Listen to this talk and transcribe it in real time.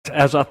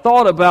As I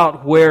thought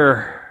about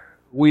where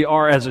we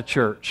are as a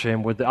church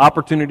and with the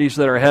opportunities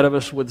that are ahead of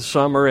us with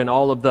summer and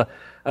all of the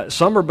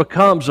summer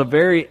becomes a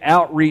very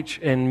outreach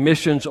and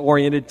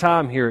missions-oriented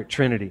time here at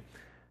Trinity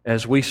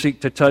as we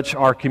seek to touch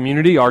our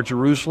community, our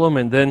Jerusalem,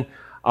 and then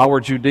our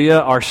Judea,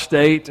 our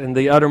state, and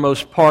the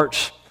uttermost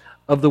parts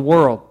of the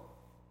world.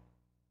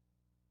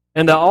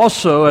 And I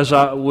also, as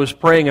I was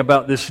praying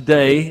about this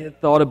day,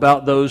 thought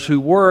about those who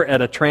were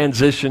at a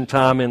transition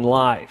time in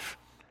life,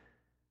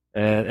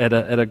 at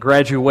a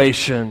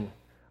graduation,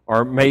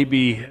 or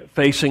maybe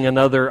facing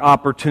another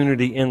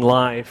opportunity in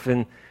life.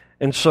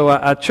 And so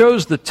I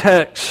chose the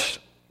text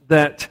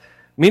that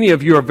many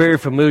of you are very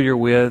familiar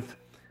with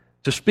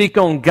to speak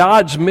on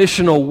God's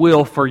missional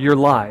will for your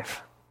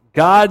life.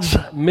 God's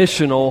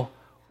missional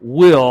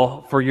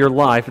will for your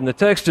life. And the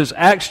text is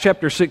Acts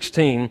chapter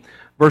 16,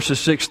 verses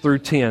 6 through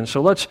 10.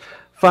 So let's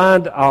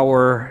find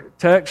our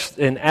text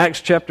in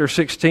Acts chapter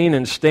 16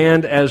 and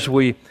stand as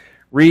we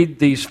read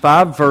these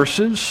 5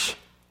 verses.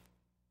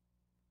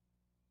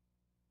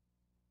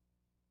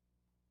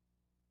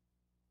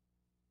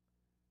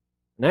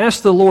 And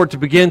ask the Lord to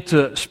begin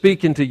to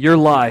speak into your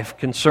life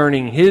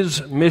concerning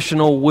His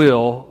missional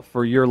will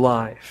for your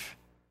life.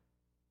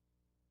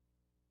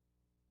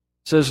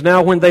 It says,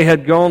 "Now when they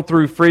had gone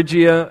through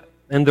Phrygia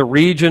and the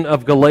region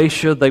of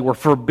Galatia, they were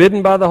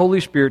forbidden by the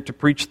Holy Spirit to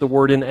preach the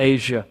word in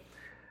Asia.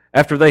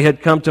 After they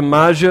had come to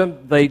Mysia,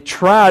 they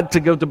tried to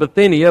go to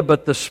Bithynia,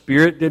 but the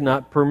Spirit did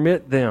not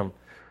permit them.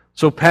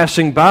 So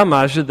passing by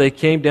Mysia, they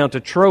came down to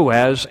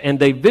Troas, and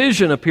a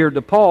vision appeared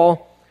to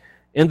Paul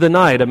in the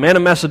night. A man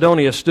of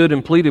Macedonia stood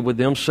and pleaded with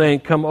them, saying,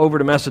 'Come over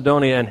to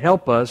Macedonia and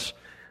help us.'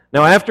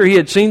 Now after he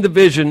had seen the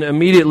vision,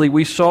 immediately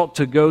we sought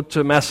to go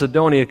to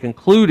Macedonia,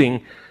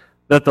 concluding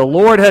that the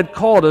Lord had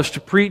called us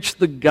to preach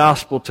the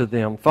gospel to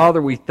them."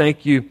 Father, we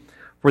thank you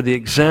for the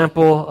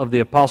example of the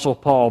Apostle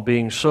Paul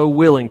being so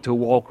willing to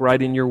walk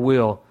right in your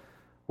will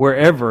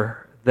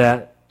wherever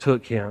that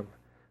took him.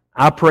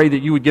 I pray that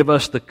you would give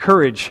us the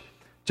courage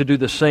to do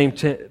the same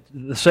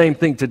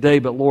thing today,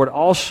 but Lord,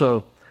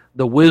 also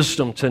the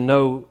wisdom to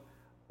know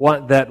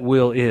what that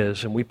will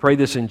is. And we pray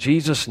this in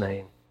Jesus'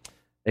 name.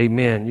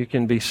 Amen. You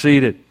can be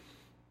seated.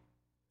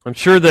 I'm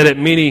sure that at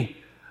many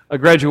a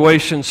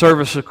graduation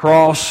service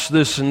across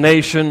this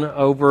nation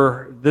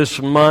over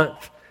this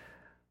month,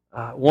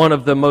 one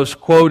of the most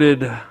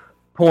quoted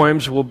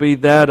poems will be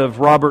that of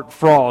Robert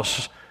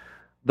Frost,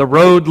 "The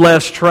Road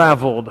Less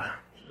Traveled,"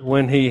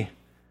 when he,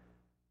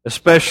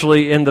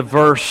 especially in the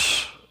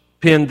verse,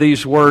 penned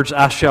these words,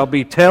 "I shall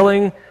be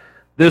telling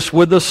this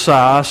with a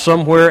sigh,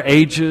 somewhere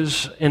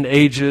ages and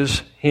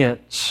ages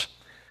hence.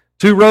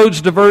 2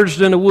 roads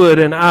diverged in a wood,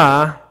 and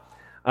I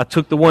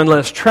took the one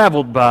less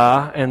traveled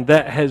by, and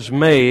that has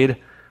made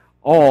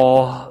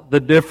all the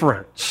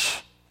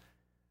difference."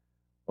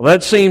 Well,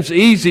 that seems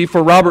easy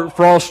for Robert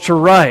Frost to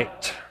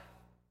write.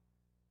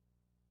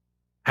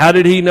 How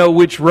did he know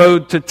which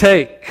road to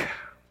take?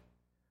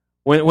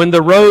 When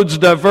the roads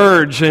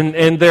diverge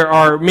and there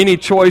are many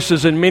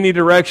choices in many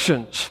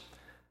directions,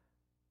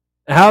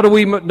 how do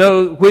we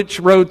know which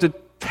road to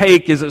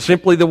take? Is it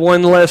simply the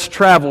one less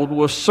traveled?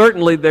 Well,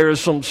 certainly there is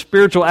some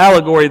spiritual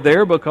allegory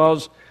there,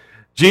 because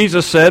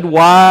Jesus said,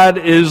 "Wide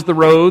is the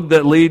road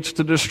that leads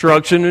to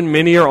destruction, and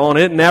many are on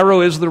it. Narrow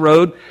is the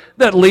road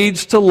that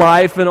leads to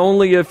life, and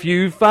only a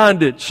few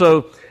find it."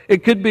 So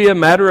it could be a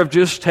matter of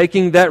just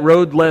taking that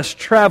road less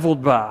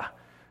traveled by.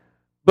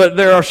 But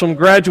there are some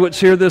graduates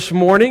here this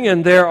morning,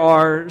 and there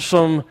are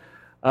some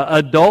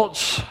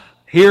adults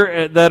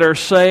here that are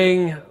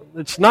saying,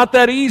 it's not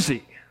that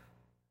easy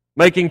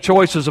making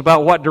choices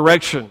about what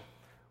direction.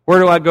 Where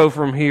do I go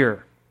from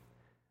here?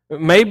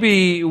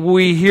 Maybe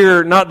we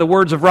hear not the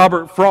words of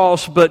Robert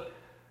Frost, but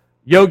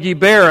Yogi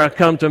Berra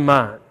come to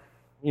mind.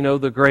 You know,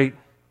 the great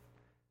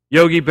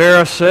Yogi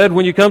Berra said,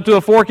 "When you come to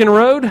a fork in the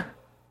road,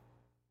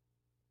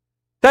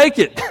 take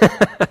it."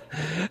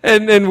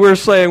 and we're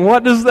saying,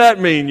 what does that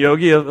mean,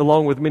 Yogi?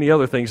 Along with many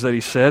other things that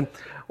he said.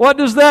 What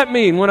does that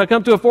mean? When I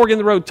come to a fork in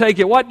the road, take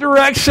it. What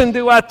direction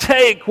do I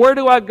take? Where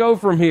do I go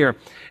from here?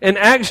 In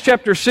Acts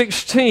chapter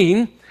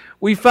 16,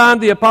 we find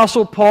the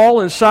Apostle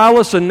Paul and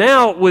Silas, and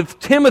now with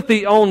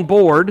Timothy on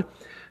board,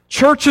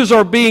 churches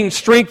are being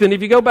strengthened.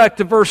 If you go back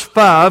to verse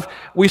 5,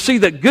 we see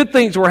that good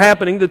things were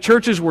happening. The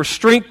churches were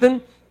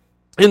strengthened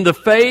in the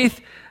faith.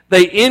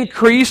 They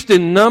increased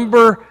in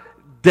number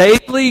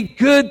daily.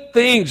 Good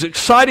things,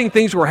 exciting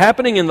things were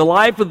happening in the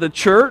life of the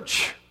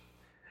church.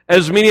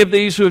 As many of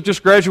these who have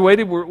just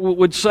graduated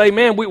would say,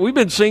 man, we've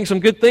been seeing some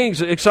good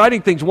things,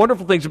 exciting things,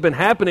 wonderful things have been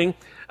happening.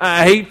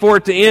 I hate for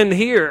it to end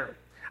here.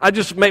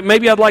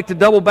 Maybe I'd like to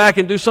double back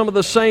and do some of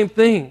the same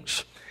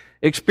things.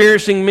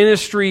 Experiencing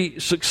ministry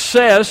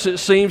success, it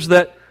seems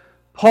that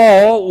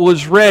Paul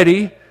was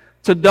ready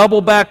to double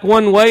back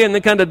one way and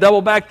then kind of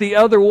double back the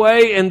other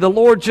way, and the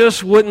Lord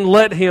just wouldn't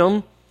let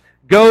him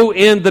go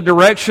in the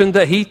direction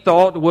that he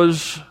thought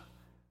was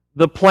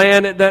the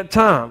plan at that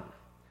time.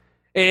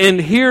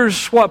 And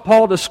here's what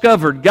Paul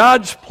discovered.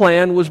 God's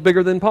plan was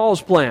bigger than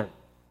Paul's plan.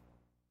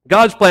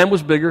 God's plan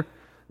was bigger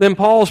than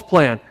Paul's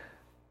plan.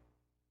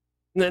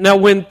 Now,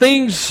 when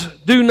things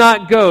do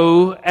not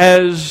go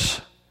as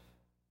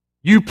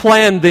you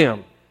planned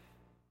them,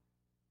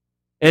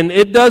 and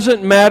it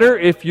doesn't matter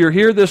if you're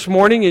here this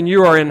morning and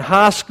you are in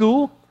high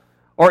school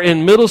or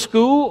in middle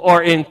school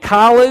or in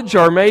college,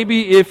 or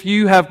maybe if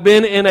you have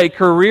been in a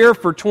career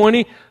for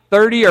 20,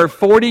 30, or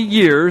 40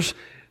 years,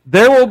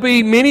 there will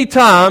be many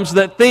times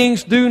that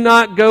things do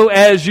not go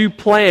as you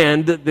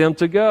planned them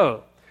to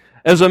go.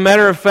 As a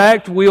matter of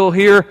fact, we'll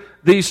hear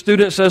these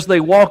students as they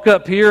walk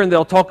up here and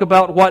they'll talk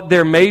about what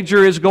their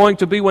major is going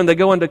to be when they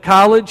go into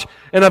college.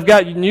 And I've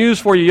got news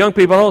for you young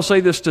people. I don't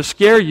say this to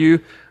scare you,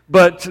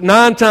 but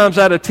 9 times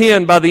out of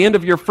 10, by the end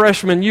of your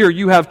freshman year,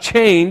 you have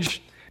changed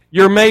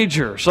your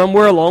major.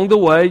 Somewhere along the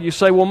way, you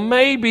say, well,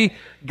 maybe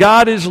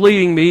God is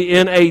leading me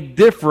in a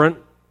different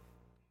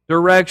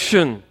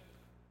direction.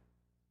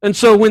 And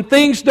so when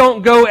things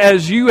don't go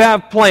as you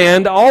have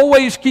planned,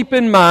 always keep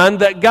in mind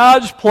that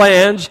God's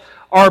plans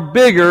are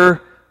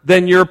bigger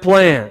than your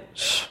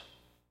plans.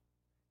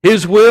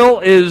 His will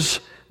is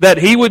that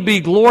He would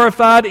be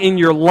glorified in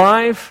your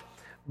life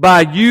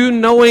by you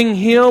knowing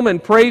Him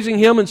and praising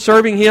Him and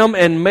serving Him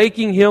and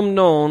making Him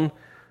known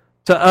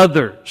to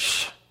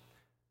others.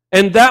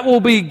 And that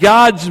will be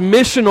God's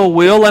missional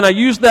will, and I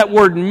use that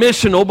word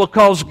missional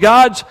because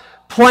God's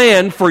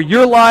plan for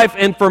your life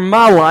and for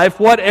my life,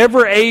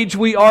 whatever age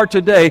we are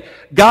today,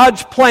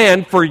 God's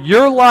plan for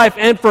your life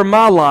and for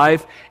my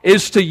life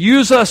is to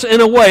use us in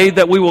a way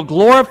that we will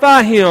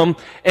glorify Him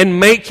and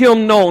make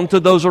Him known to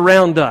those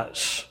around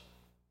us.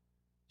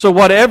 So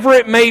whatever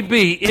it may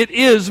be, it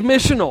is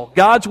missional.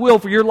 God's will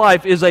for your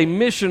life is a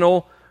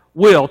missional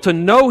will, to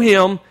know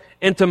Him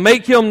and to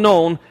make Him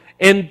known,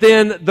 and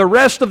then the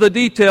rest of the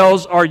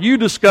details are you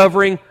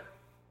discovering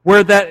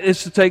where that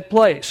is to take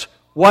place.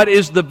 What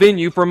is the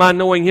venue for my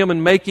knowing Him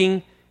and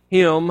making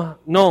Him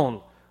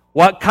known?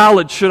 What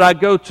college should I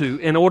go to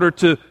in order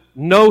to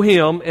know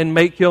Him and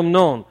make Him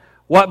known?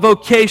 What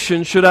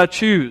vocation should I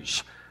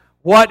choose?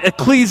 What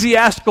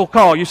ecclesiastical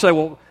call? You say,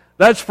 well,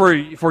 that's for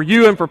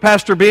you and for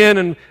Pastor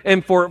Ben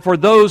and for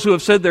those who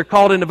have said they're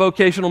called into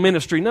vocational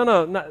ministry.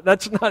 No,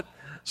 that's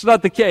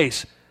not the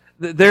case.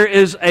 There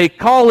is a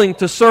calling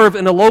to serve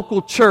in a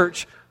local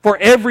church for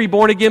every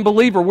born-again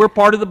believer. We're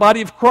part of the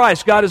body of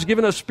Christ. God has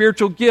given us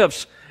spiritual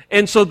gifts.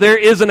 And so there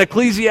is an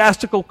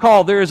ecclesiastical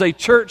call. There is a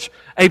church,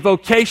 a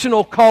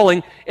vocational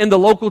calling in the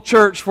local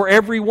church for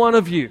every one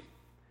of you.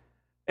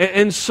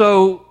 And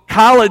so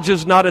college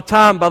is not a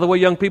time, by the way,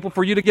 young people,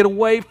 for you to get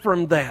away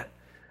from that.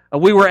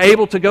 We were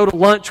able to go to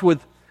lunch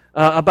with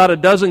about a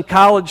dozen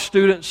college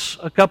students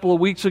a couple of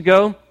weeks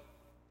ago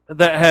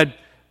that had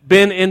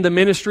been in the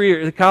ministry,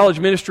 or the college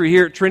ministry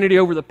here at Trinity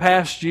over the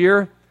past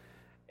year.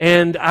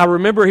 And I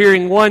remember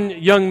hearing one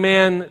young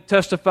man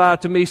testify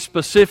to me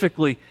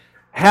specifically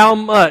how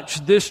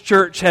much this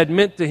church had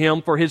meant to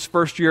him for his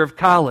first year of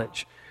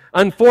college.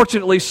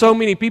 Unfortunately, so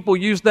many people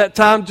use that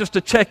time just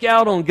to check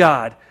out on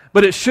God.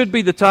 But it should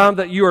be the time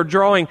that you are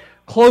drawing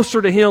closer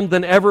to Him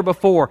than ever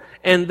before.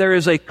 And there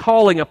is a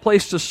calling, a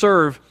place to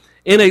serve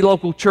in a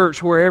local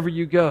church wherever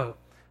you go.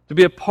 To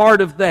be a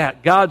part of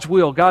that, God's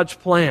will, God's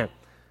plan.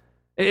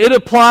 It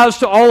applies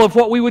to all of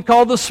what we would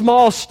call the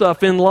small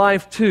stuff in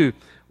life too.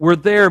 We're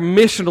there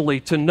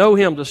missionally to know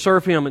Him, to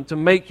serve Him, and to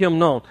make Him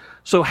known.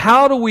 So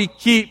how do we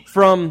keep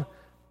from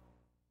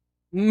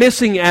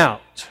missing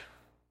out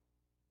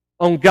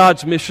on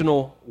God's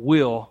missional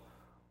will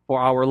for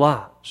our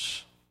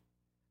lives?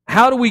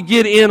 How do we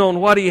get in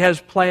on what He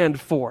has planned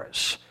for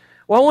us?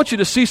 Well, I want you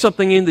to see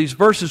something in these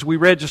verses we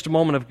read just a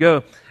moment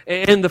ago.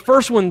 And the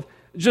first one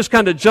just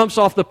kind of jumps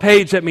off the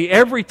page at me.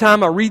 Every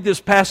time I read this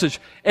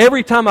passage,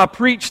 every time I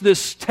preach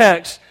this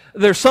text,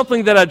 there's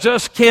something that I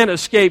just can't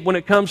escape when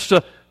it comes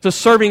to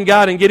serving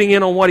God and getting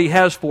in on what He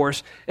has for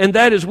us. And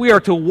that is we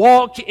are to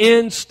walk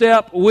in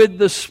step with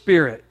the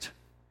Spirit.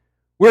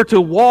 We're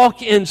to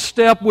walk in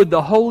step with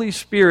the Holy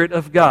Spirit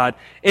of God.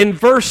 In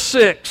verse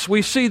 6,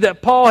 we see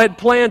that Paul had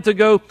planned to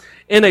go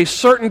in a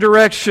certain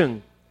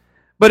direction.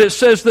 But it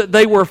says that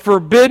they were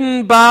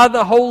forbidden by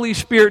the Holy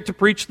Spirit to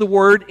preach the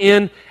Word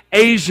in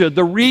Asia,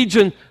 the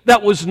region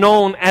that was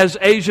known as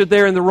Asia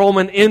there in the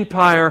Roman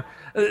Empire.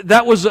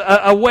 That was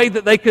a way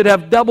that they could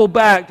have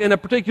double-backed in a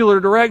particular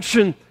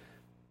direction.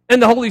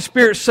 And the Holy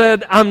Spirit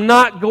said, I'm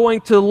not going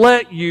to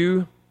let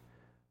you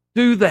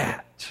do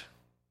that.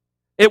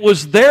 It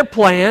was their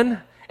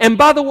plan. And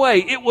by the way,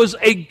 it was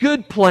a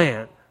good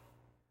plan.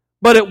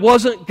 But it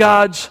wasn't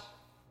God's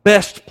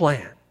best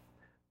plan.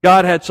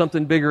 God had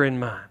something bigger in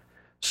mind.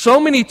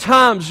 So many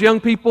times, young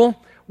people,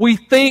 we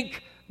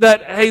think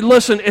that, hey,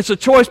 listen, it's a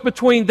choice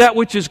between that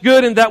which is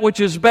good and that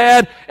which is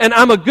bad, and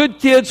I'm a good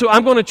kid, so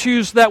I'm going to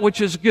choose that which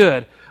is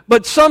good.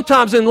 But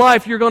sometimes in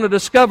life, you're going to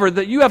discover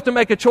that you have to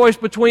make a choice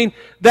between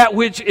that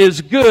which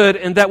is good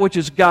and that which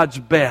is God's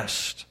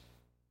best.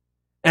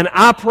 And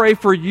I pray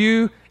for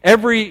you,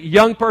 every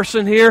young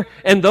person here,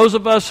 and those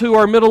of us who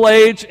are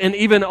middle-aged and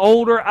even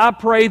older, I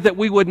pray that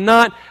we would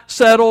not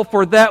settle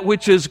for that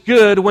which is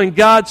good when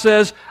God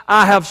says,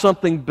 I have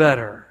something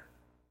better.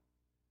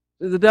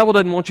 The devil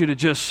doesn't want you to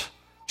just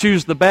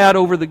choose the bad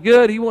over the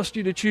good. He wants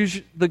you to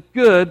choose the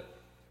good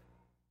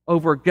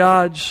over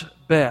God's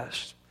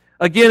best.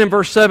 Again, in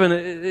verse 7,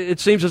 it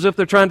seems as if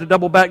they're trying to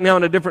double back now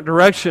in a different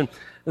direction.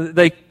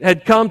 They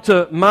had come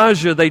to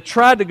Mysia. They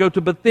tried to go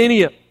to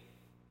Bithynia.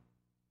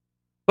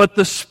 But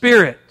the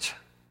Spirit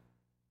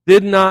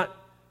did not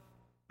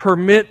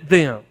permit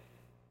them.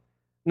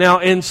 Now,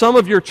 in some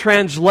of your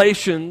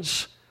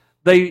translations,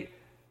 they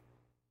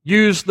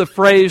use the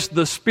phrase,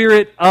 the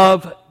Spirit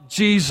of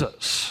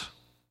Jesus.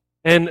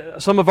 And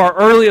some of our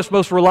earliest,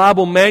 most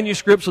reliable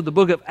manuscripts of the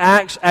book of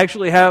Acts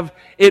actually have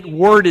it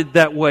worded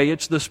that way.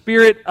 It's the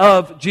Spirit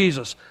of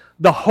Jesus.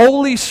 The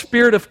Holy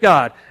Spirit of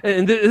God.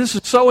 And this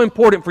is so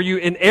important for you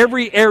in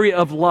every area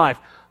of life.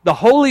 The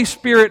Holy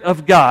Spirit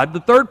of God, the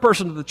third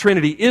person of the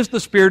Trinity, is the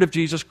Spirit of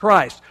Jesus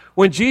Christ.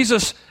 When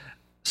Jesus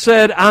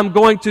said, I'm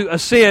going to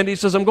ascend, He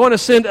says, I'm going to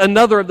send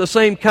another of the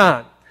same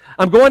kind.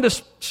 I'm going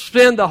to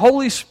send the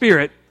Holy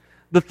Spirit.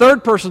 The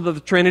third person of the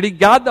Trinity,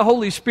 God the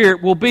Holy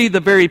Spirit, will be the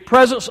very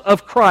presence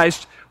of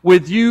Christ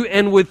with you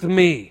and with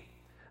me.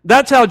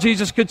 That's how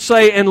Jesus could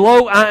say, and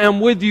lo, I am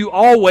with you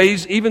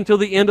always, even till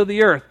the end of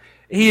the earth.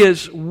 He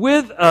is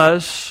with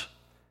us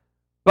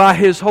by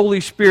His Holy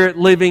Spirit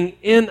living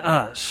in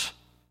us.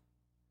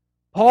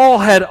 Paul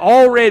had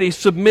already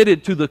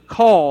submitted to the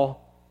call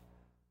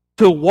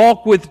to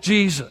walk with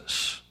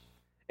Jesus.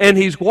 And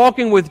he's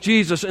walking with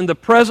Jesus in the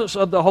presence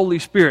of the Holy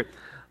Spirit.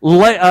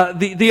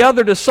 The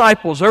other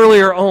disciples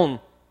earlier on,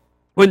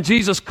 when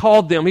Jesus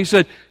called them, He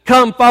said,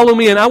 come, follow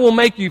me, and I will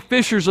make you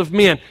fishers of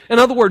men. In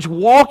other words,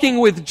 walking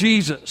with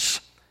Jesus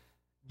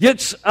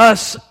gets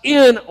us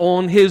in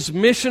on His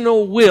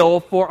missional will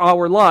for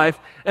our life.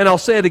 And I'll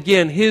say it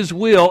again, His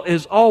will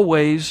is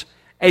always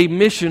a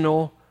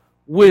missional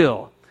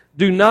will.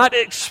 Do not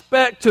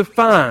expect to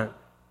find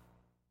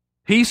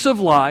peace of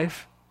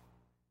life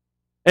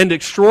and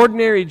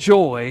extraordinary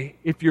joy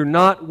if you're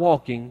not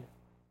walking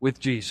with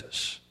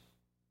Jesus.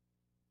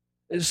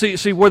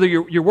 See, whether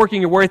you're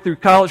working your way through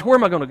college, where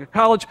am I going to go to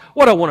college?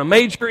 What do I want to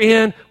major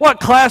in? What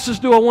classes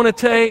do I want to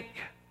take?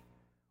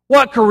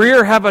 What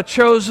career have I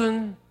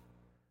chosen?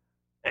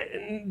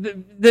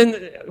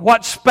 Then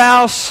what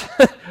spouse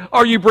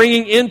are you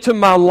bringing into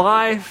my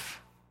life?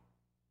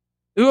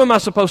 Who am I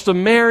supposed to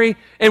marry?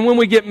 And when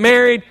we get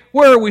married,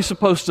 where are we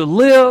supposed to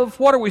live?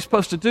 What are we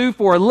supposed to do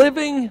for a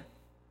living?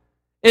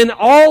 In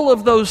all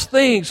of those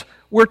things,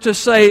 we're to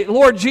say,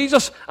 Lord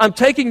Jesus, I'm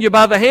taking you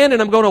by the hand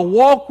and I'm going to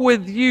walk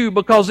with you,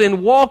 because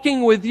in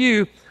walking with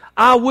you,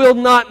 I will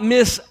not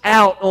miss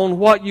out on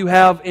what you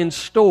have in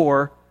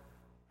store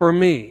for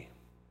me.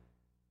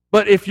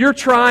 But if you're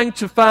trying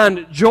to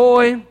find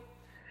joy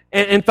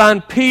and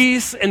find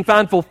peace and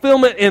find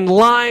fulfillment in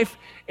life,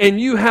 and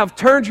you have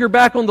turned your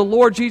back on the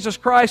Lord Jesus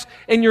Christ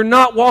and you're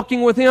not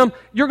walking with Him,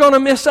 you're going to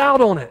miss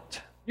out on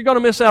it. You're going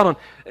to miss out on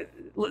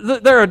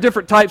it. There are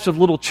different types of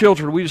little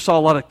children. We just saw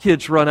a lot of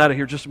kids run out of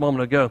here just a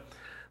moment ago.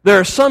 There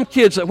are some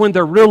kids that when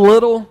they're real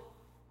little,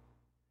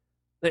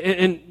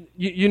 and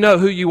you know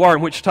who you are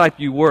and which type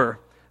you were.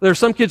 There are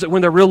some kids that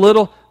when they're real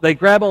little, they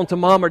grab onto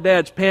mom or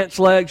dad's pants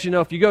legs. You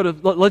know, if you go to,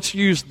 let's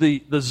use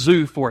the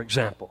zoo, for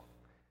example.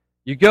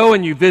 You go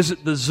and you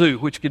visit the zoo,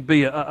 which could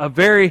be a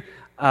very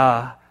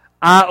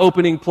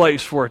eye-opening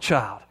place for a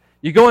child.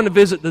 You go in to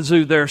visit the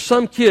zoo. There are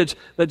some kids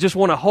that just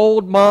want to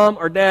hold mom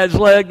or dad's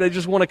leg. They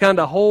just want to kind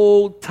of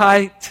hold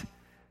tight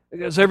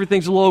because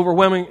everything's a little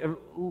overwhelming.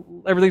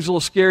 Everything's a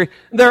little scary.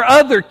 There are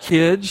other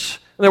kids,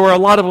 there were a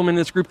lot of them in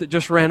this group that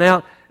just ran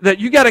out, that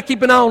you got to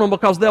keep an eye on them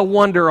because they'll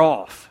wander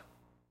off.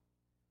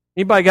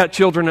 Anybody got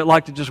children that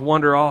like to just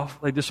wander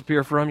off? They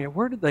disappear from you.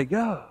 Where did they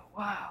go?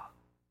 Wow.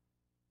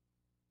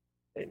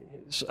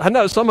 I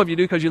know some of you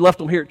do because you left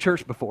them here at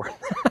church before.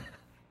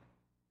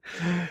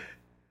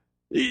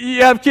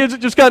 You have kids that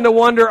just kind of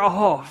wander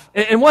off.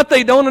 And what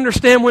they don't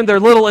understand when they're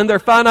little in their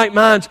finite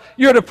minds,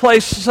 you're at a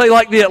place, say,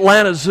 like the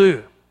Atlanta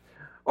Zoo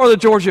or the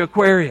Georgia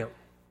Aquarium.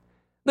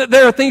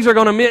 There are things they're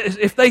going to miss.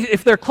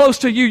 If they're close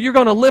to you, you're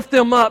going to lift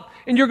them up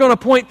and you're going to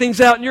point things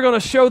out and you're going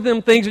to show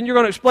them things and you're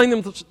going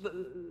to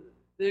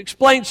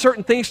explain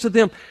certain things to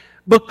them.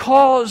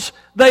 Because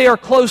they are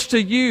close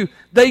to you,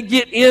 they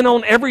get in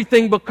on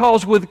everything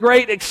because with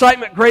great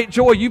excitement, great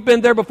joy, you've been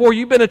there before,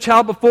 you've been a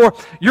child before,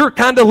 you're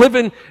kind of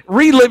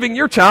reliving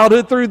your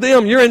childhood through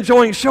them. You're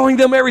enjoying showing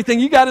them everything.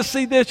 You got to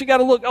see this, you got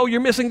to look, oh,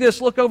 you're missing this,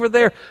 look over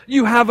there.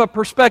 You have a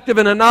perspective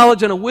and a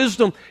knowledge and a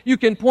wisdom. You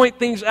can point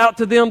things out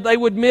to them they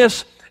would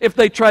miss if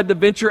they tried to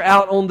venture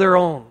out on their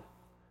own.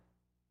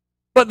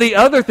 But the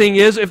other thing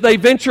is, if they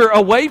venture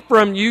away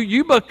from you,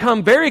 you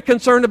become very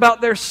concerned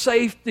about their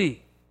safety.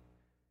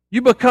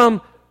 You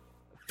become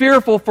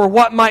fearful for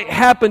what might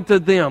happen to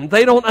them.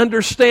 They don't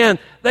understand.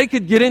 They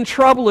could get in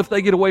trouble if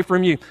they get away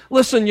from you.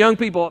 Listen, young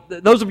people,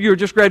 those of you who are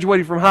just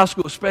graduating from high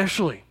school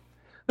especially,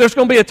 there's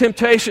going to be a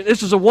temptation.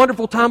 This is a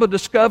wonderful time of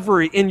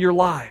discovery in your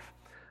life.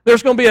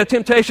 There's going to be a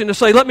temptation to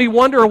say, let me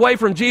wander away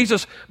from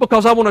Jesus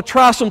because I want to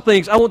try some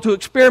things. I want to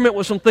experiment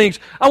with some things.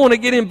 I want to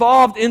get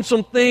involved in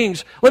some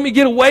things. Let me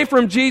get away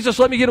from Jesus.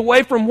 Let me get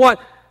away from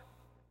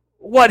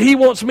what He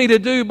wants me to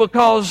do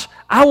because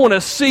I want to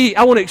see,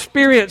 I want to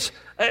experience,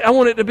 I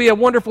want it to be a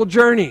wonderful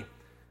journey.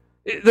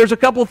 There's a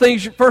couple of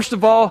things. First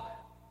of all,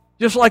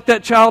 Just like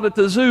that child at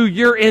the zoo,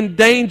 you're in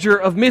danger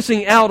of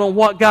missing out on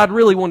what God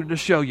really wanted to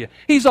show you.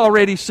 He's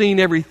already seen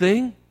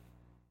everything.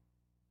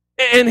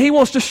 And He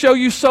wants to show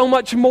you so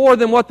much more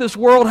than what this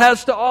world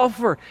has to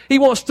offer. He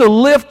wants to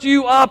lift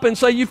you up and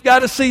say, you've got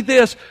to see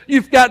this.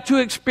 You've got to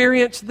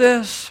experience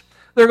this.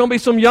 There are going to be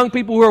some young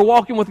people who are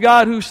walking with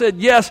God who said,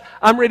 yes,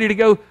 I'm ready to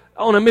go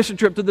on a mission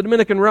trip to the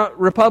Dominican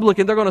Republic,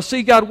 and they're going to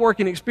see God work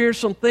and experience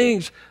some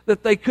things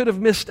that they could have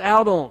missed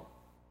out on.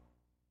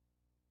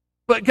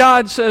 But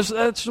God says,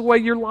 that's the way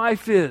your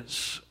life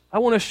is. I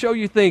want to show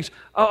you things.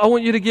 I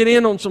want you to get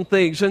in on some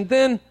things. And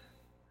then,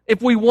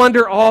 if we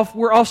wander off,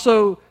 we're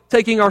also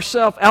taking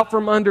ourselves out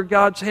from under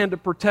God's hand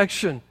of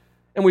protection,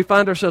 and we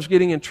find ourselves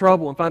getting in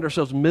trouble and find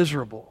ourselves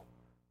miserable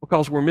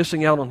because we're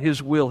missing out on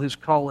His will, His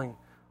calling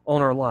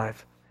on our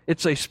life.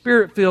 It's a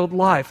Spirit-filled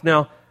life.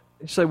 Now,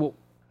 you say, well,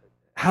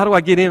 how do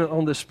I get in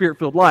on this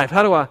Spirit-filled life?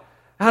 How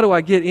do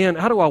I get in?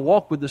 How do I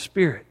walk with the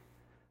Spirit?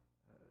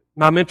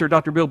 My mentor,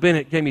 Dr. Bill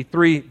Bennett, gave me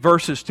 3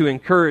 verses to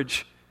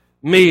encourage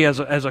me as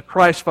a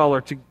Christ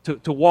follower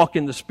to walk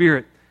in the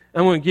Spirit.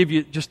 I'm going to give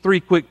you just 3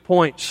 quick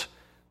points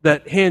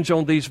that hinge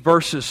on these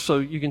verses so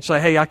you can say,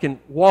 hey, I can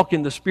walk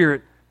in the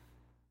Spirit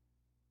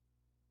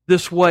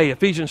this way.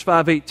 Ephesians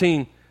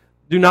 5:18,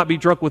 do not be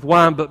drunk with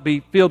wine, but be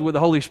filled with the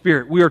Holy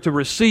Spirit. We are to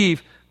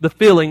receive the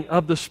filling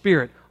of the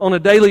Spirit on a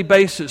daily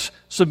basis,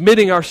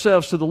 submitting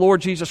ourselves to the Lord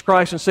Jesus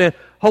Christ and saying,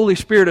 Holy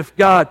Spirit of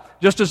God,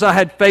 just as I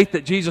had faith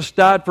that Jesus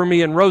died for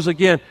me and rose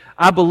again,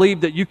 I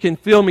believe that you can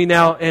fill me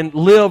now and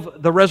live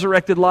the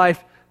resurrected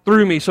life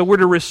through me. So we're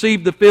to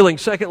receive the filling.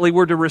 Secondly,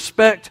 we're to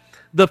respect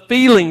the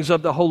feelings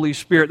of the Holy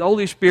Spirit. The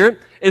Holy Spirit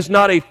is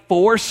not a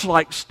force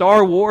like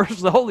Star Wars.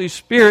 The Holy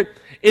Spirit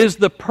is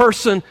the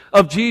person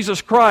of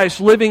Jesus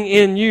Christ living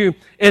in you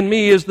and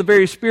me, is the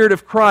very Spirit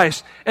of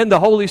Christ. And the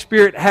Holy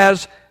Spirit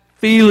has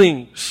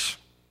feelings.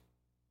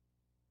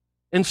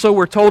 And so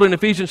we're told in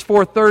Ephesians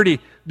 4:30,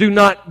 do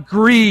not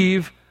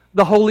grieve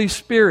the Holy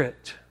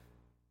Spirit.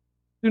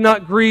 Do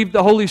not grieve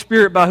the Holy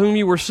Spirit by whom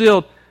you were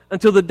sealed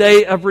until the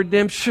day of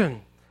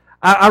redemption.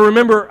 I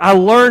remember I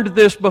learned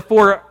this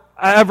before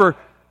I ever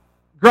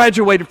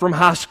graduated from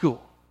high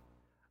school.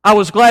 I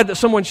was glad that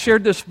someone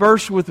shared this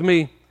verse with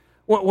me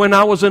when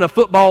I was in a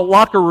football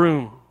locker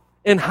room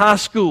in high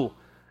school.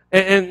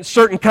 And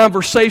certain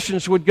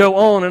conversations would go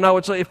on, and I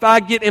would say, if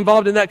I get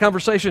involved in that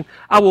conversation,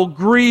 I will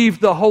grieve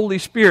the Holy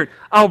Spirit.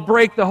 I'll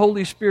break the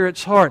Holy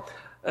Spirit's heart.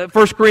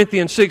 1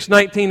 Corinthians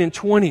 6:19 and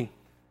 20,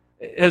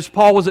 as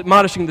Paul was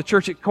admonishing the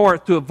church at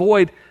Corinth to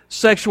avoid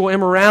sexual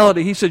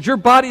immorality, he said, your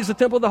body is the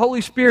temple of the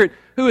Holy Spirit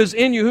who is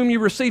in you, whom you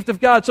received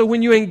of God. So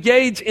when you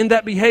engage in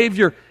that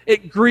behavior,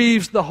 it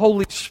grieves the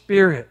Holy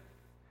Spirit.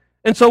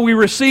 And so we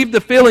receive the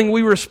filling,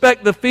 we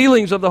respect the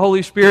feelings of the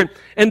Holy Spirit,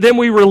 and then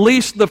we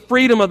release the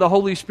freedom of the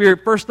Holy Spirit.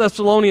 1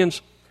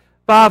 Thessalonians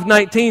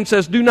 5:19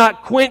 says, do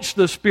not quench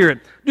the Spirit.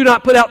 Do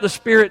not put out the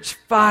Spirit's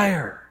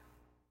fire.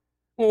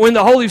 When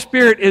the Holy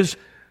Spirit is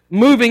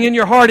moving in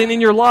your heart and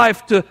in your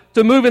life to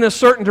move in a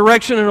certain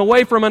direction and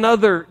away from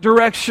another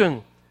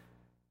direction,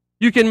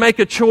 you can make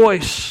a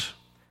choice.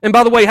 And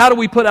by the way, how do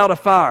we put out a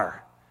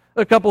fire?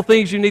 A couple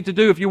things you need to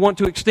do if you want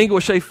to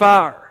extinguish a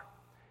fire.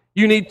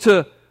 You need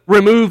to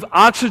remove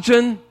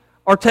oxygen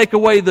or take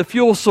away the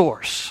fuel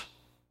source.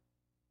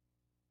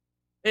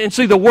 And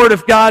see, the Word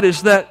of God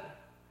is that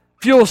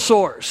fuel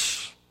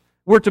source.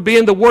 We're to be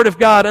in the Word of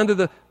God under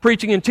the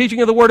preaching and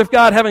teaching of the Word of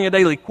God, having a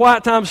daily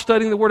quiet time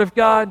studying the Word of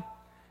God.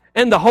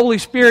 And the Holy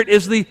Spirit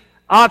is the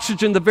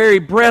oxygen, the very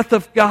breath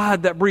of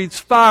God that breathes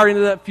fire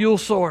into that fuel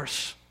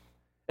source.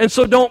 And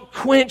so don't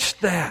quench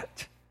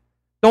that.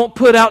 Don't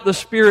put out the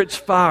Spirit's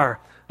fire.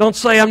 Don't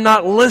say, I'm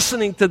not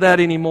listening to that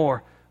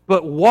anymore.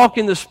 But walk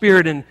in the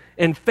Spirit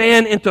and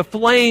fan into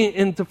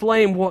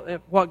flame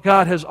what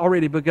God has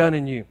already begun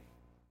in you.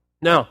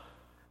 Now,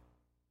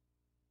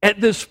 at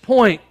this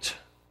point,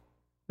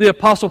 the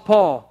Apostle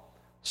Paul,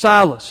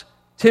 Silas,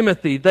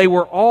 Timothy, they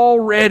were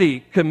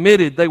already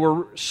committed. They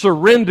were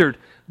surrendered.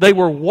 They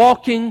were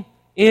walking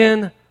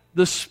in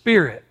the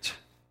Spirit.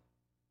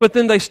 But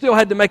then they still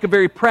had to make a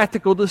very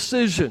practical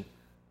decision.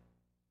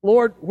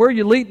 Lord, where are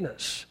you leading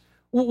us?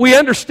 We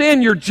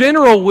understand your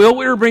general will.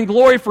 We're to bring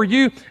glory for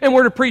you, and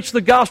we're to preach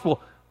the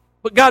gospel.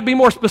 But God, be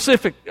more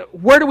specific.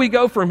 Where do we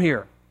go from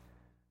here?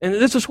 And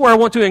this is where I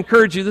want to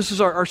encourage you. This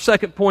is our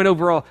second point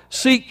overall.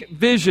 Seek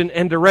vision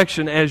and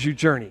direction as you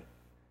journey.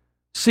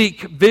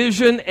 Seek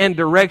vision and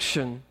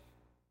direction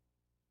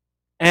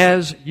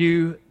as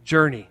you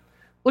journey.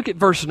 Look at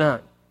verse 9.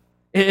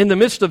 In the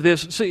midst of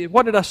this, see,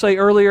 what did I say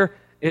earlier?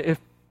 If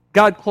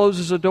God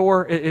closes a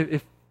door,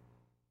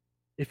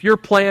 if your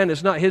plan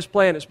is not His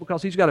plan, it's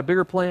because He's got a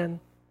bigger plan.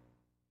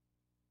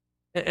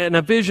 And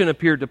a vision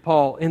appeared to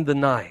Paul in the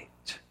night.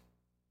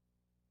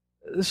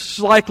 This is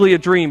likely a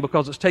dream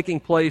because it's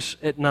taking place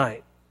at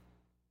night.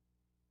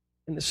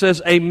 And it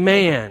says, a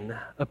man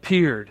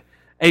appeared.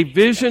 A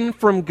vision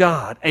from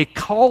God, a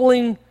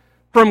calling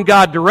from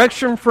God,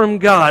 direction from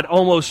God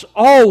almost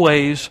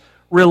always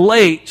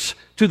relates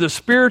to the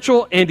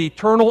spiritual and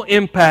eternal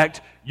impact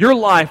your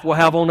life will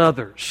have on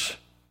others.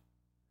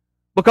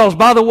 Because,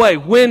 by the way,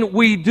 when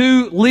we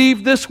do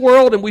leave this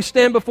world and we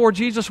stand before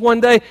Jesus one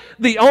day,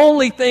 the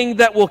only thing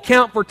that will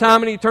count for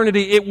time and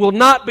eternity, it will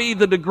not be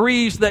the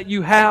degrees that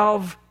you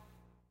have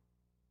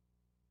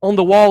on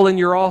the wall in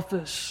your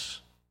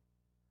office.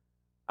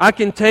 I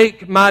can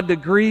take my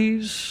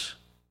degrees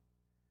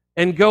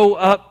and go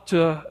up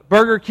to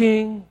Burger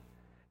King,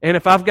 and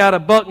if I've got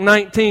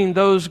 $1.19,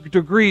 those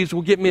degrees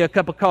will get me a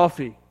cup of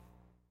coffee.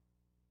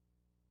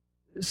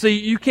 See,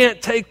 you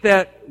can't take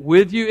that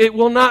with you. It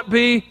will not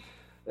be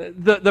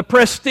the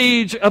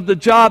prestige of the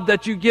job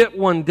that you get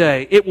one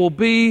day. It will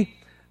be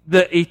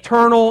the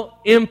eternal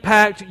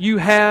impact you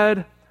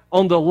had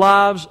on the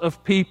lives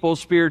of people,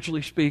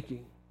 spiritually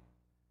speaking.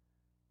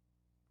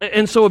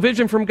 And so a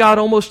vision from God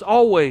almost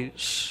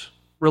always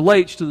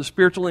relates to the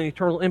spiritual and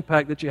eternal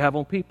impact that you have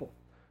on people.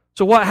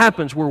 So what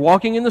happens? We're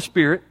walking in the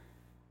Spirit.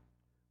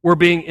 We're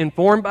being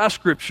informed by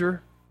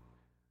Scripture.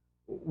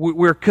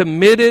 We're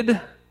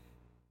committed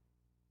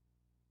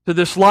to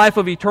this life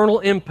of eternal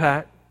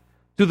impact,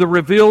 to the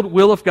revealed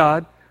will of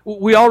God.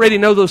 We already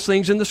know those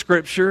things in the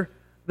Scripture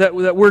that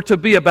we're to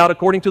be about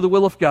according to the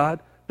will of God.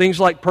 Things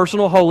like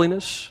personal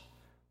holiness,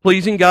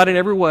 pleasing God in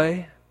every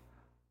way.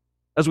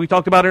 As we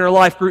talked about in our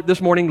life group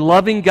this morning,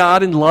 loving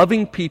God and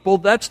loving people,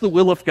 that's the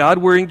will of God.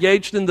 We're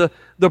engaged in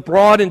the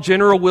broad and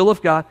general will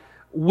of God.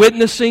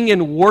 Witnessing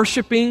and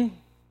worshiping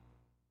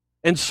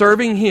and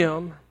serving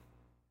Him.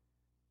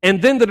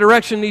 And then the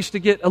direction needs to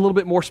get a little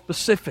bit more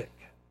specific.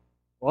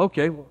 Well,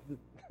 okay,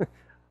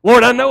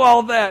 Lord, I know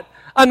all that.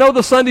 I know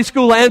the Sunday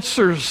school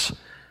answers.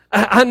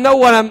 I know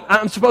what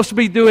I'm supposed to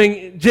be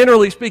doing,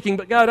 generally speaking,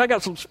 but God, I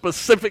got some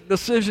specific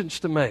decisions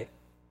to make.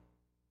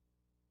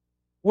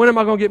 When am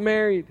I going to get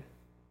married?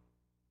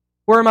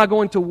 Where am I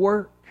going to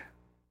work?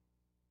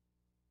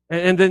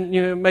 And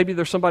then, maybe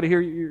there's somebody here,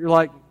 you're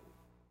like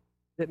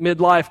at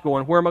midlife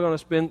going, where am I going to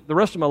spend the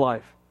rest of my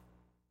life?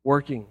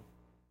 Working.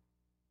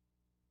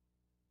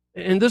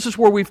 And this is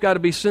where we've got to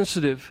be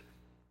sensitive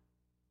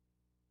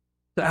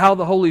to how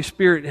the Holy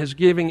Spirit is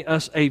giving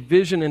us a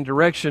vision and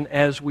direction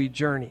as we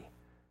journey.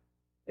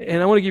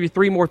 And I want to give you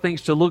 3 more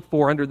things to look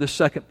for under this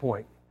second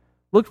point.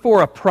 Look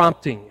for a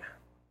prompting.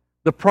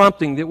 The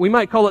prompting, that we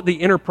might call it the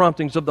inner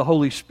promptings of the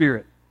Holy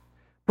Spirit.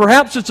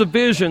 Perhaps it's a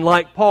vision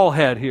like Paul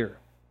had here.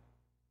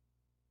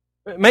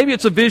 Maybe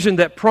it's a vision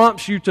that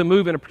prompts you to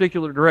move in a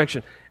particular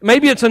direction.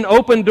 Maybe it's an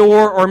open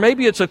door, or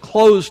maybe it's a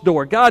closed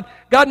door. God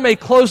may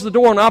close the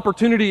door on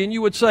opportunity, and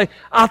you would say,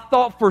 I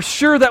thought for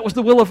sure that was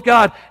the will of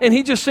God. And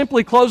He just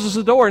simply closes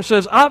the door and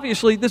says,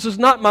 obviously, this is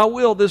not my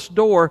will. This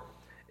door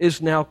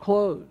is now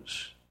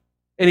closed.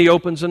 And He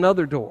opens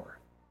another door.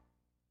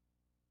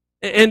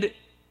 And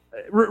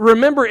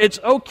remember, it's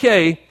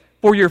okay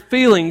for your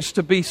feelings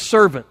to be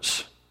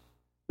servants.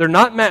 They're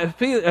not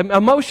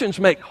emotions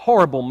make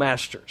horrible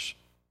masters,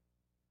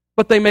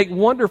 but they make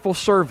wonderful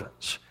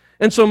servants.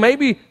 And so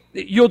maybe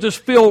you'll just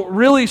feel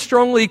really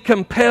strongly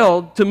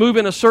compelled to move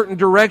in a certain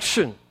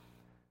direction.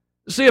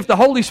 See, if the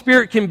Holy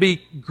Spirit can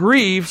be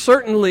grieved,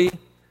 certainly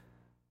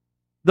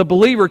the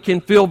believer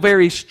can feel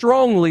very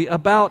strongly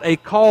about a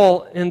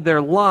call in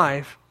their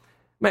life.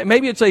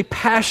 Maybe it's a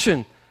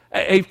passion,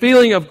 a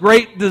feeling of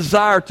great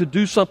desire to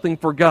do something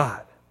for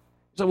God.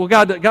 So, well,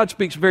 God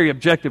speaks very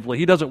objectively.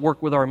 He doesn't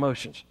work with our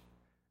emotions.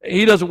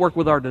 He doesn't work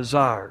with our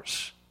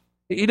desires.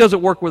 He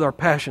doesn't work with our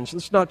passions.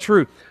 That's not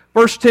true.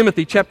 1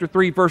 Timothy chapter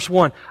 3, verse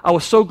 1. I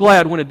was so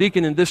glad when a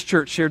deacon in this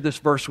church shared this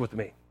verse with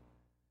me.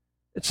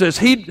 It says,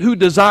 he who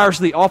desires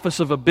the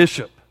office of a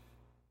bishop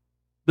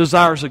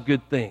desires a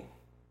good thing.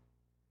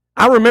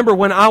 I remember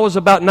when I was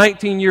about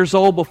 19 years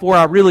old, before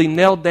I really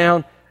nailed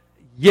down,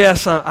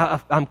 yes,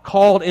 I'm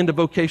called into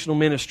vocational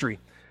ministry.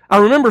 I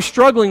remember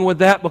struggling with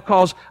that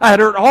because I had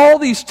heard all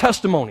these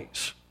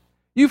testimonies.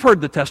 You've heard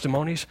the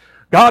testimonies.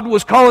 God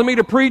was calling me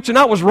to preach and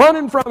I was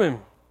running from Him.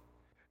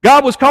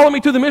 God was calling me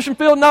to the mission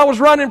field and I was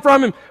running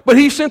from Him. But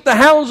He sent the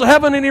hounds of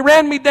heaven and He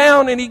ran me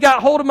down and He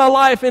got hold of my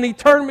life and He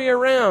turned me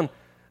around.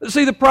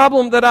 See, the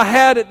problem that I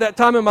had at that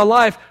time in my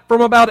life,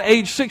 from about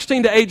age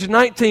 16 to age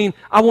 19,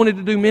 I wanted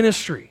to do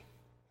ministry.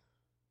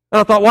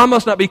 And I thought, well, I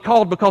must not be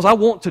called because I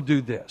want to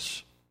do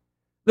this.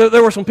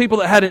 There were some people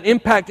that had an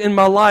impact in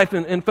my life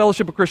in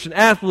Fellowship of Christian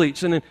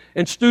Athletes and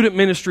in student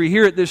ministry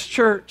here at this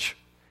church.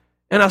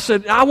 And I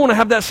said, I want to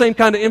have that same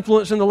kind of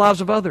influence in the lives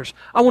of others.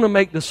 I want to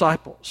make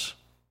disciples.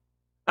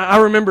 I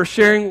remember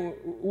sharing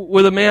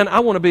with a man,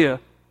 I want to be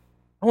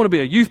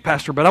a youth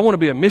pastor, but I want to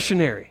be a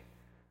missionary.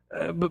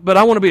 But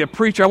I want to be a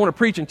preacher. I want to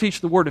preach and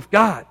teach the Word of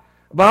God.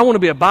 But I want to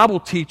be a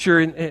Bible teacher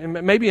and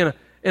maybe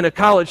in a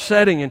college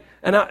setting.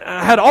 And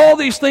I had all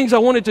these things I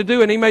wanted to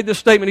do, and he made this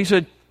statement. He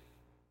said,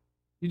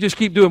 you just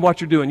keep doing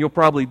what you're doing. You'll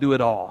probably do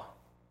it all.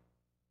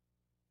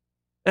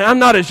 And I'm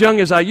not as young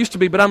as I used to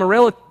be, but I'm a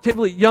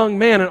relatively young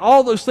man. And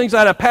all those things I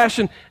had a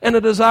passion and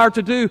a desire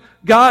to do,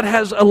 God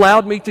has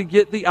allowed me to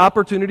get the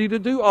opportunity to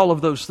do all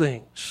of those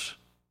things.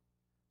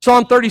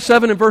 Psalm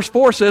 37 and verse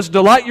 4 says,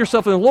 delight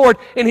yourself in the Lord,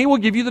 and He will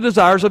give you the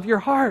desires of your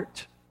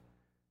heart.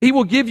 He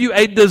will give you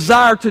a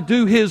desire to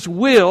do His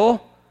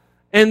will,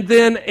 and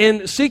then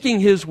in seeking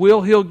His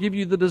will, He'll give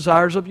you the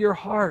desires of your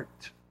heart.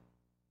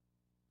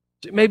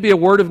 It may be a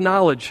word of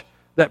knowledge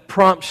that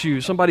prompts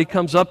you. Somebody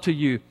comes up to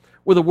you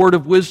with a word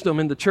of wisdom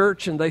in the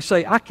church and they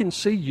say, I can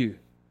see you.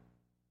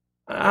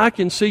 I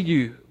can see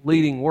you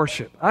leading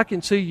worship. I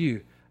can see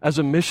you as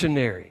a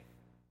missionary.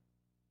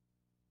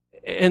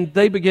 And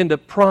they begin to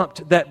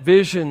prompt that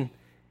vision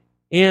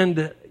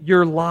in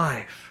your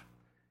life.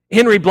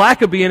 Henry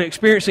Blackaby, in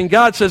Experiencing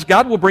God, says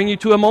God will bring you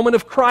to a moment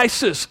of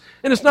crisis.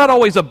 And it's not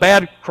always a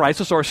bad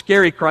crisis or a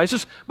scary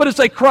crisis, but it's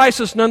a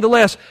crisis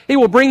nonetheless. He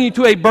will bring you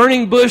to a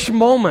burning bush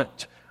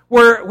moment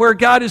where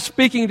God is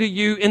speaking to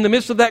you in the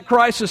midst of that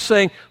crisis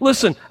saying,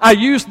 listen, I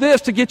used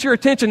this to get your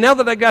attention. Now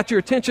that I got your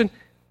attention,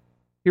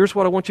 here's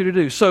what I want you to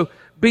do. So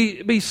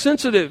be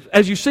sensitive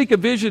as you seek a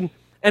vision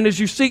and as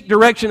you seek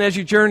direction as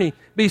you journey.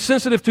 Be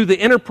sensitive to the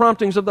inner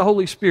promptings of the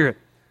Holy Spirit.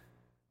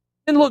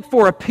 And look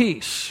for a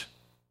peace.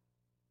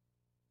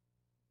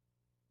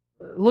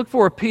 Look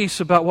for a peace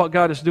about what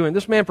God is doing.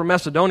 This man from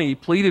Macedonia, he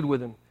pleaded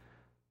with him.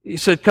 He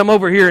said, come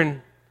over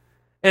here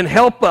and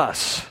help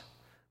us.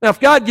 Now, if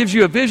God gives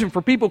you a vision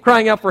for people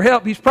crying out for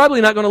help, He's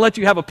probably not going to let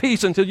you have a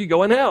peace until you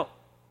go and help.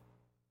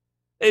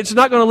 It's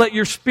not going to let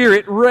your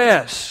spirit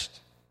rest.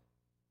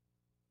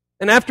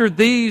 And after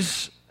he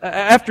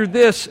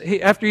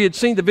had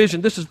seen the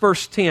vision, this is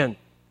verse 10.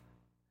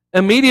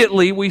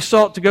 Immediately we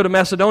sought to go to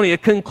Macedonia,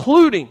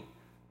 concluding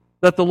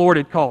that the Lord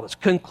had called us.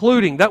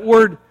 Concluding. That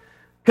word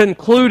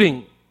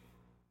concluding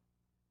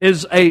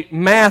is a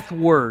math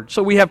word.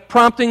 So we have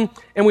prompting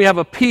and we have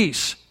a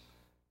peace.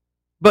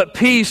 But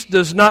peace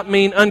does not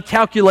mean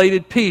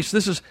uncalculated peace.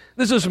 This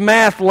is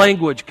math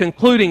language,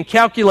 concluding,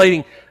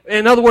 calculating.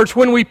 In other words,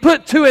 when we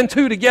put two and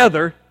two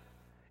together,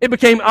 it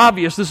became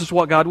obvious this is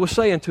what God was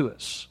saying to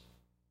us.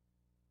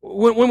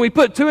 When we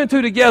put two and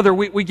two together,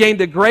 we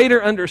gained a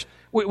greater understanding.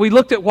 We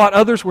looked at what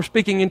others were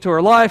speaking into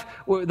our life.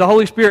 The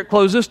Holy Spirit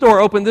closed this door,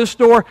 opened this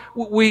door.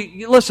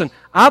 Listen,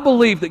 I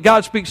believe that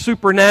God speaks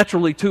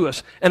supernaturally to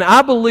us. And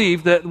I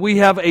believe that we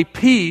have a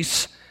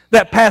peace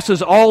that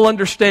passes all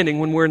understanding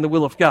when we're in the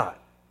will of God.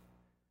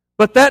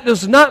 But that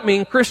does not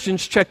mean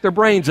Christians check their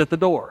brains at the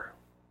door.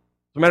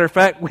 As a matter of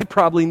fact, we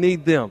probably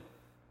need them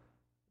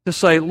to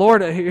say,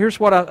 Lord, here's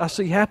what I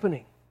see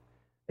happening.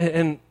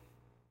 And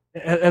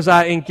as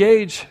I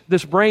engage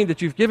this brain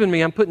that you've given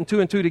me, I'm putting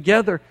two and two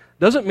together.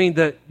 Doesn't mean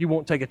that you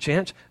won't take a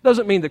chance.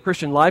 Doesn't mean that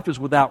Christian life is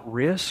without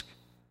risk.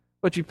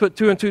 But you put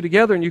two and two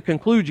together and you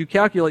conclude, you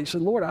calculate, you say,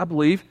 Lord, I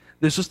believe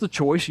this is the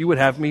choice you would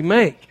have me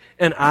make.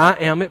 And I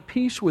am at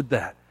peace with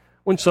that.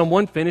 When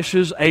someone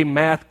finishes a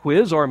math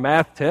quiz or a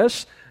math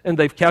test and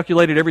they've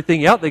calculated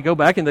everything out, they go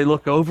back and they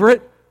look over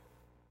it.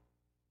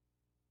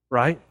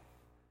 Right?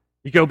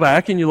 You go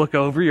back and you look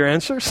over your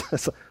answers.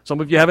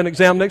 Some of you have an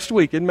exam next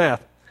week in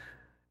math.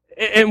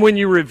 And when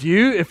you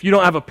review, if you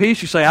don't have a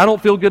peace, you say, I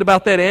don't feel good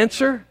about that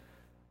answer.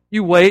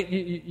 You wait,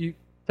 you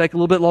take a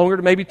little bit longer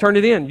to maybe turn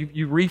it in.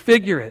 You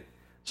refigure it.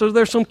 So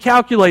there's some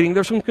calculating,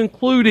 there's some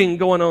concluding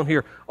going on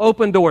here.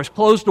 Open doors,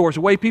 closed doors,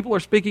 the way people are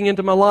speaking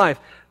into my life.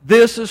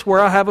 This is where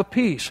I have a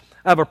peace.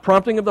 I have a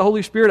prompting of the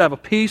Holy Spirit. I have a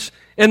peace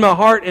in my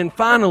heart. And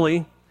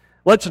finally,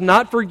 let's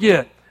not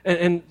forget,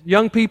 and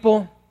young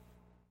people,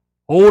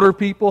 older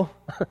people,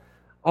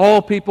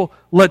 all people,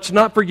 let's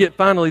not forget,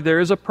 finally, there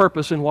is a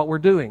purpose in what we're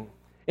doing.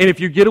 And if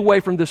you get away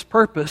from this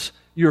purpose,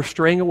 you're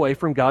straying away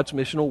from God's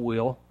missional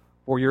will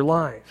for your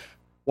life.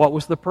 What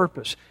was the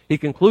purpose? He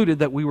concluded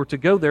that we were to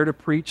go there to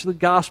preach the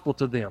gospel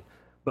to them.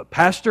 But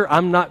Pastor,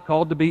 I'm not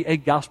called to be a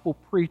gospel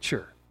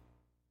preacher.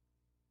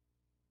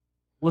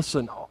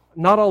 Listen,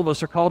 not all of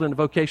us are called into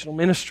vocational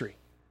ministry.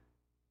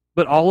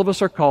 But all of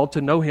us are called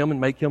to know Him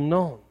and make Him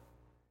known.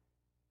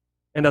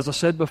 And as I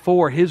said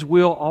before, His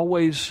will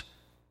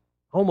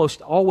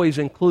almost always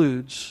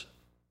includes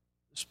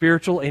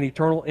spiritual and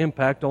eternal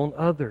impact on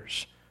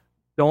others.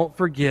 Don't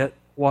forget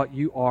what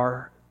you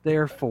are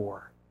there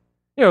for.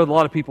 You know, a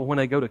lot of people when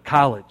they go to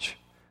college,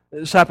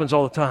 this happens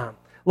all the time.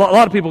 A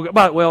lot of people,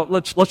 well,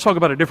 let's talk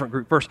about a different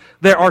group first.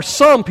 There are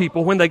some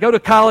people when they go to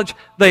college,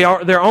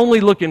 they're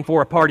only looking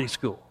for a party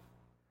school.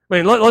 I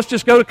mean, let's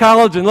just go to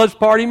college and let's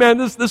party, man.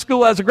 This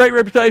school has a great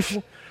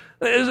reputation.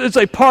 It's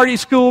a party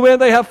school, man.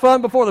 They have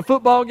fun before the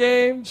football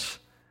games.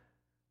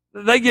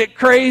 They get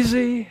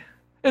crazy.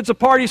 It's a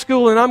party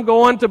school and I'm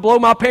going to blow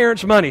my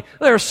parents' money.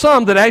 There are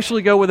some that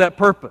actually go with that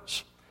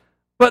purpose.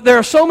 But there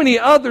are so many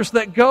others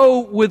that go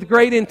with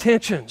great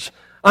intentions.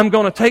 I'm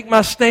going to take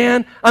my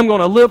stand. I'm going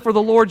to live for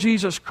the Lord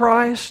Jesus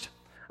Christ.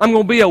 I'm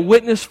going to be a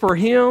witness for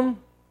Him.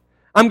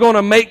 I'm going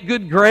to make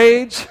good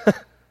grades.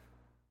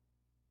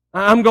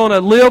 I'm going to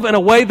live in a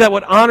way that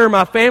would honor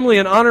my family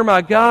and honor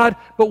my God.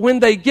 But when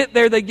they get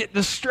there, they get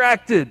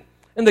distracted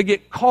and they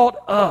get caught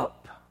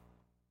up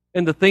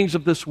in the things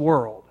of this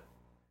world.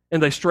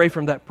 And they stray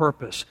from that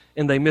purpose,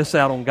 and they miss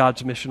out on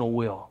God's missional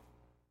will.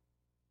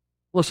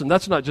 Listen,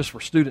 that's not just for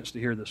students to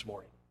hear this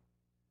morning.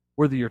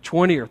 Whether you're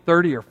 20 or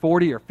 30 or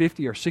 40 or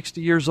 50 or 60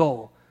 years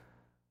old,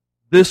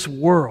 this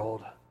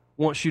world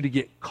wants you to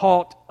get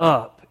caught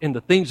up in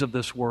the things of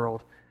this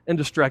world and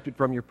distracted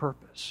from your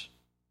purpose.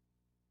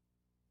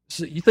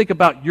 So you think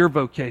about your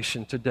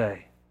vocation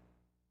today.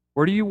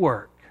 Where do you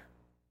work?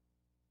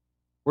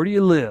 Where do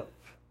you live?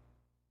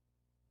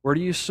 Where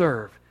do you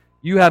serve?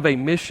 You have a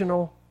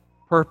missional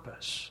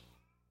purpose.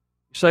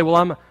 You say,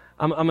 well,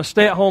 I'm a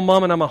stay-at-home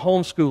mom and I'm a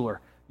homeschooler.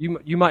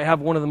 You might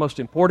have one of the most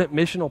important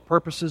missional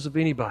purposes of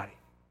anybody.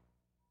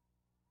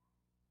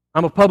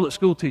 I'm a public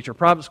school teacher,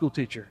 private school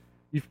teacher.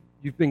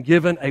 You've been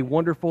given a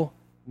wonderful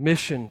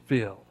mission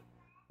field.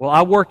 Well,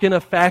 I work in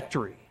a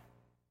factory.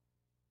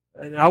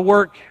 And I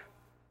work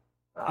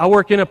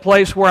in a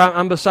place where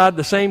I'm beside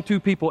the same two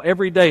people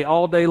every day,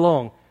 all day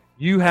long.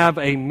 You have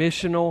a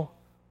missional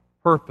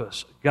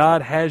purpose.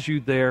 God has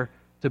you there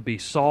to be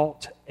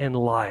salt and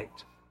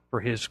light for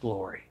His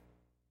glory.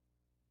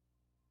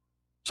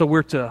 So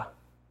we're to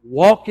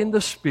walk in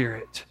the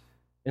Spirit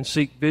and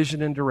seek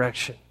vision and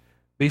direction.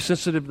 Be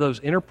sensitive to those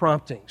inner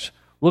promptings.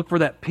 Look for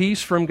that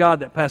peace from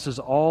God that passes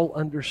all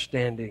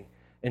understanding,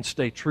 and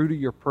stay true to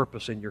your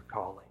purpose and your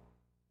calling.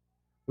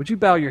 Would you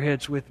bow your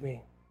heads with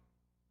me?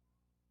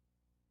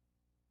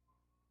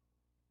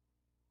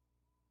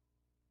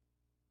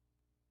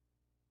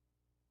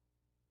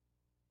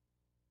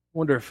 I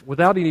wonder if,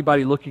 without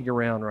anybody looking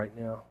around right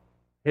now,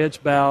 heads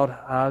bowed,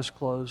 eyes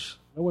closed,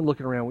 no one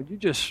looking around, would you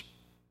just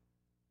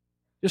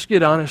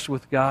get honest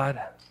with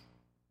God?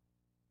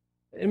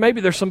 And maybe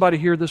there's somebody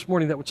here this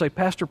morning that would say,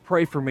 Pastor,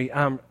 pray for me.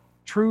 I'm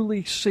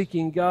truly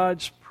seeking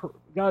God's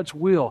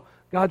will,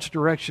 God's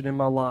direction in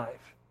my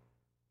life.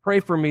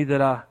 Pray for me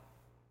that I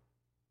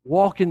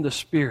walk in the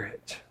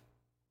Spirit,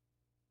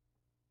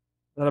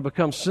 that I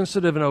become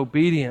sensitive and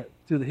obedient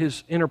to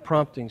His inner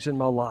promptings in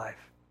my life.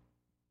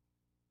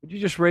 Would you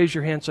just raise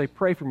your hand and say,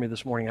 pray for me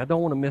this morning? I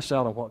don't want to miss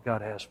out on what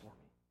God has for me.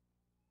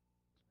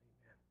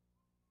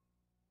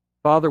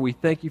 Father, we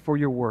thank You for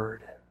Your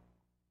Word.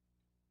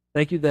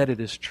 Thank You that it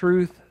is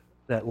truth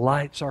that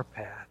lights our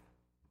path.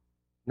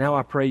 Now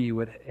I pray You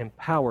would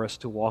empower us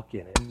to walk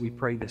in it. We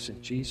pray this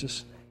in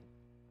Jesus'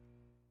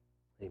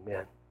 name.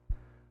 Amen. I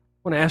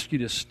want to ask you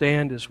to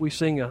stand as we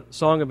sing a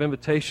song of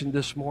invitation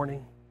this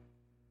morning.